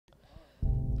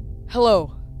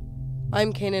Hello,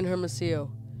 I'm Kanan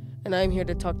Hermosillo, and I'm here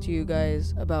to talk to you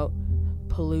guys about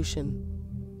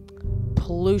pollution.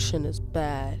 Pollution is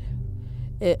bad.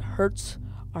 It hurts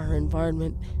our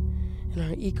environment and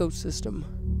our ecosystem.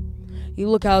 You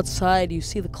look outside, you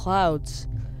see the clouds.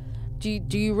 Do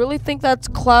you really think that's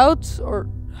clouds, or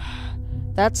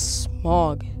that's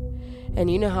smog?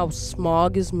 And you know how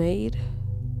smog is made?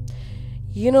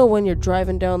 You know when you're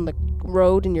driving down the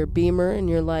road in your Beamer and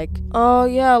you're like, oh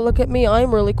yeah, look at me,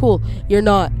 I'm really cool. You're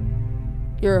not.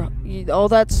 All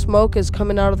that smoke is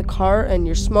coming out of the car and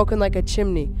you're smoking like a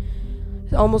chimney.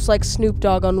 Almost like Snoop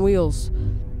Dogg on wheels.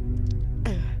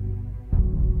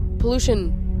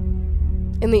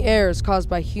 Pollution in the air is caused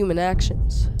by human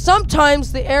actions.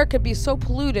 Sometimes the air could be so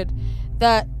polluted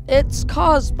that it's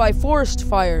caused by forest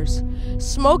fires.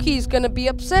 Smokey's gonna be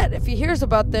upset if he hears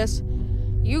about this.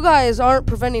 You guys aren't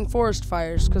preventing forest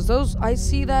fires, because I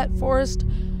see that forest,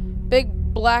 big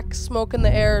black smoke in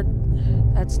the air.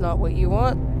 That's not what you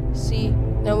want. See,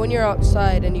 now when you're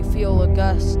outside and you feel a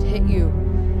gust hit you,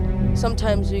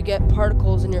 sometimes you get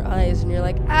particles in your eyes and you're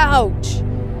like, ouch!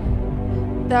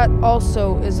 That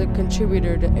also is a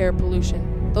contributor to air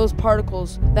pollution. Those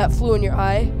particles that flew in your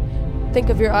eye, think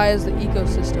of your eye as the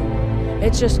ecosystem.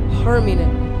 It's just harming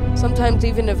it. Sometimes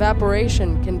even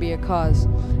evaporation can be a cause.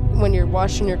 When you're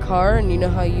washing your car and you know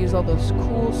how you use all those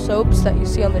cool soaps that you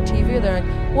see on the TV, they're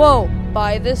like, whoa,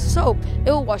 buy this soap. It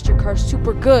will wash your car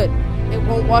super good. It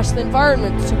won't wash the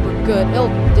environment super good. It'll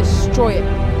destroy it.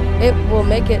 It will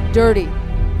make it dirty.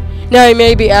 Now you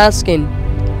may be asking,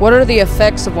 what are the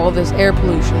effects of all this air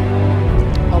pollution?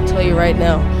 I'll tell you right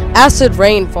now. Acid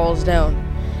rain falls down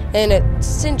and it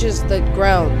singes the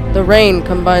ground. The rain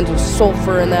combines with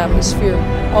sulfur in the atmosphere.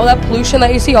 All that pollution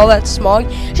that you see, all that smog,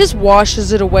 just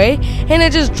washes it away and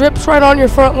it just drips right on your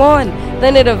front lawn.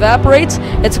 Then it evaporates.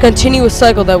 It's a continuous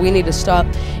cycle that we need to stop.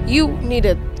 You need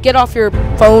to get off your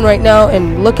phone right now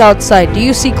and look outside. Do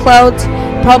you see clouds?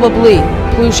 Probably.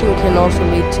 Pollution can also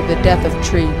lead to the death of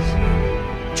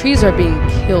trees. Trees are being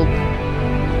killed,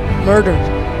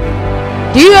 murdered.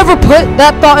 Do you ever put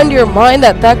that thought into your mind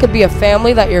that could be a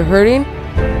family that you're hurting?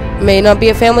 It may not be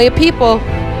a family of people.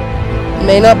 It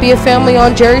may not be a family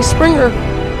on Jerry Springer,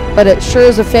 but it sure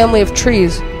is a family of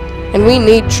trees. And we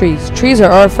need trees. Trees are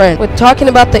our friend. With talking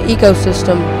about the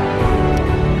ecosystem,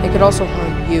 it could also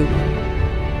harm you.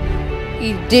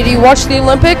 Did you watch the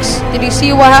Olympics? Did you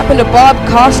see what happened to Bob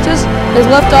Costas? His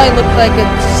left eye looked like a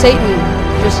Satan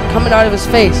just coming out of his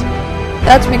face.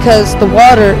 That's because the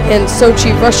water in Sochi,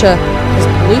 Russia is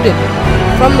polluted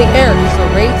from the air. It's the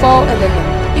rainfall, and then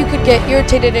you could get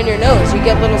irritated in your nose. You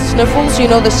get little sniffles. You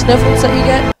know the sniffles that you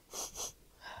get?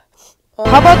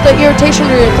 How about the irritation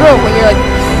to your throat when you're like...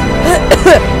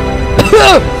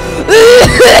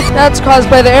 That's caused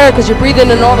by the air because you're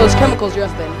breathing in all those chemicals. The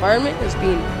environment is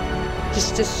being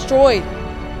just destroyed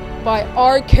by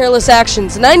our careless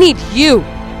actions. And I need you.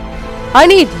 I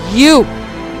need you.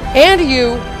 And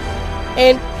you.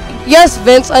 And yes,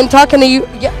 Vince, I'm talking to you.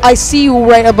 Yeah, I see you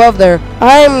right above there.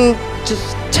 I'm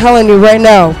just telling you right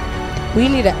now, we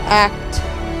need to act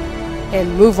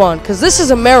and move on. Because this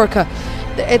is America.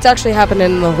 It's actually happening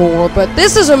in the whole world, but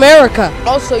this is America.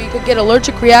 Also, you could get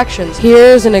allergic reactions.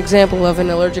 Here's an example of an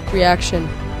allergic reaction.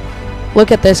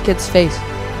 Look at this kid's face.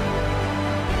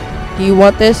 Do you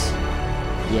want this?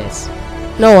 Yes.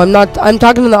 No, I'm not. I'm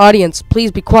talking to the audience.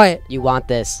 Please be quiet. You want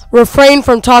this? Refrain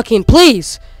from talking,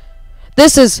 please.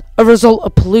 This is a result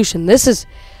of pollution. This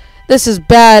is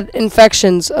bad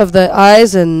infections of the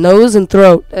eyes and nose and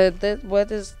throat.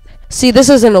 See, this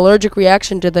is an allergic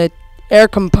reaction to the air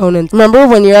components. Remember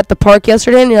when you're at the park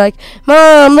yesterday and you're like,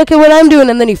 Mom, look at what I'm doing,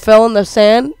 and then you fell in the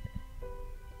sand?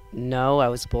 No, I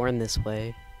was born this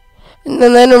way. And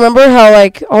then remember how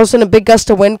like all of a sudden a big gust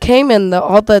of wind came and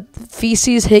all the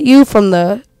feces hit you from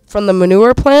the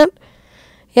manure plant?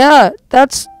 Yeah,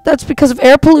 that's because of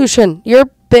air pollution.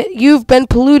 You've been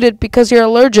polluted because you're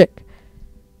allergic.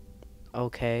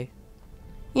 Okay.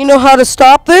 You know how to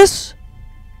stop this?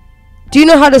 Do you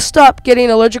know how to stop getting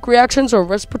allergic reactions or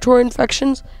respiratory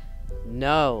infections?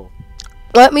 No.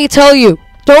 Let me tell you.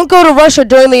 Don't go to Russia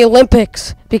during the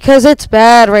Olympics because it's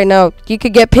bad right now. You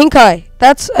could get pink eye.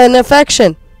 That's an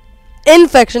infection.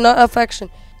 Infection, not affection.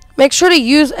 Make sure to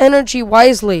use energy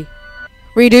wisely.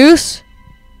 Reduce.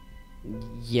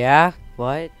 Yeah?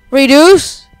 What?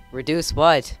 Reduce. Reduce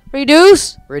what?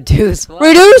 Reduce. Reduce what?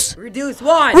 Reduce. Reduce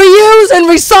what? Reuse and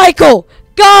recycle.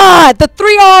 God, the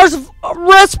 3 R's of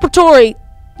respiratory.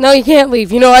 No, you can't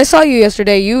leave. You know, I saw you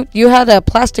yesterday. You had a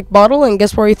plastic bottle, and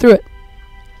guess where you threw it?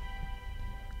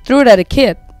 Threw it at a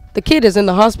kid. The kid is in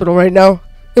the hospital right now.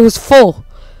 It was full.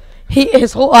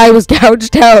 His whole eye was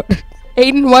gouged out.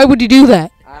 Aiden, why would you do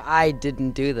that? I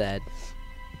didn't do that.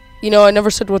 You know, I never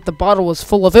said what the bottle was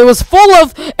full of. It was full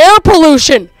of air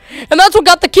pollution. And that's what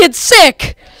got the kids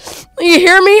sick. You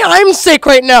hear me? I'm sick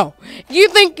right now. You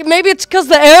think maybe it's because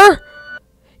the air?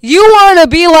 You want to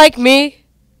be like me?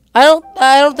 I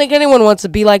don't think anyone wants to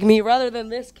be like me rather than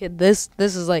this kid. This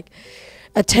is like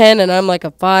a 10 and I'm like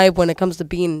a 5 when it comes to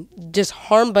being just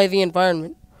harmed by the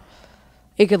environment.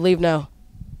 You could leave now.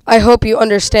 I hope you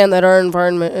understand that our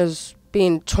environment is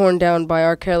being torn down by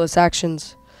our careless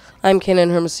actions. I'm Kenan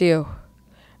Hermosillo,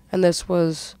 and this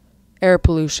was air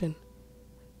pollution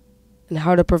and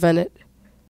how to prevent it.